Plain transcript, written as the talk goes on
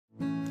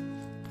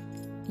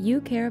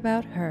You care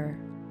about her,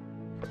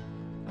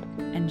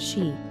 and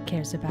she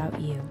cares about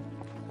you.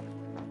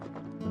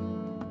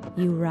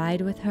 You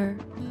ride with her,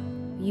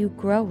 you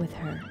grow with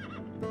her,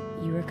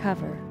 you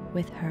recover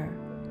with her.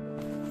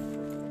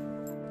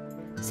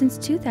 Since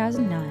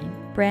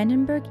 2009,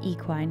 Brandenburg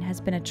Equine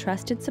has been a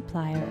trusted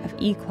supplier of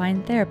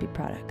equine therapy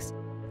products,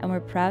 and we're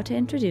proud to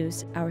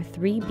introduce our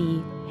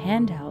 3B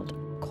handheld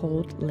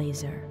Cold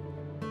Laser.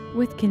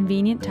 With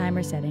convenient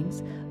timer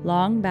settings,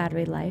 long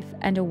battery life,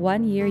 and a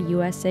 1-year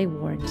USA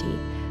warranty,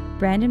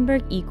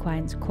 Brandenburg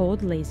Equine's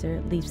Cold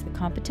Laser leaves the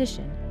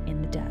competition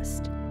in the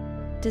dust.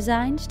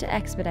 Designed to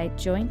expedite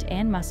joint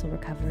and muscle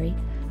recovery,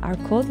 our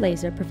Cold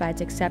Laser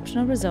provides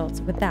exceptional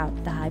results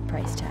without the high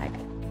price tag.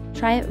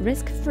 Try it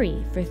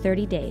risk-free for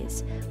 30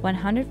 days,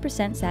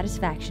 100%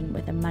 satisfaction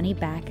with a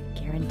money-back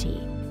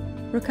guarantee.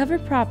 Recover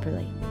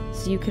properly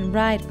so you can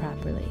ride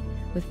properly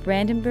with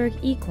Brandenburg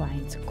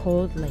Equine's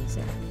Cold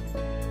Laser.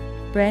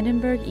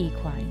 Brandenburg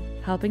Equine,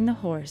 helping the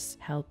horse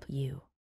help you.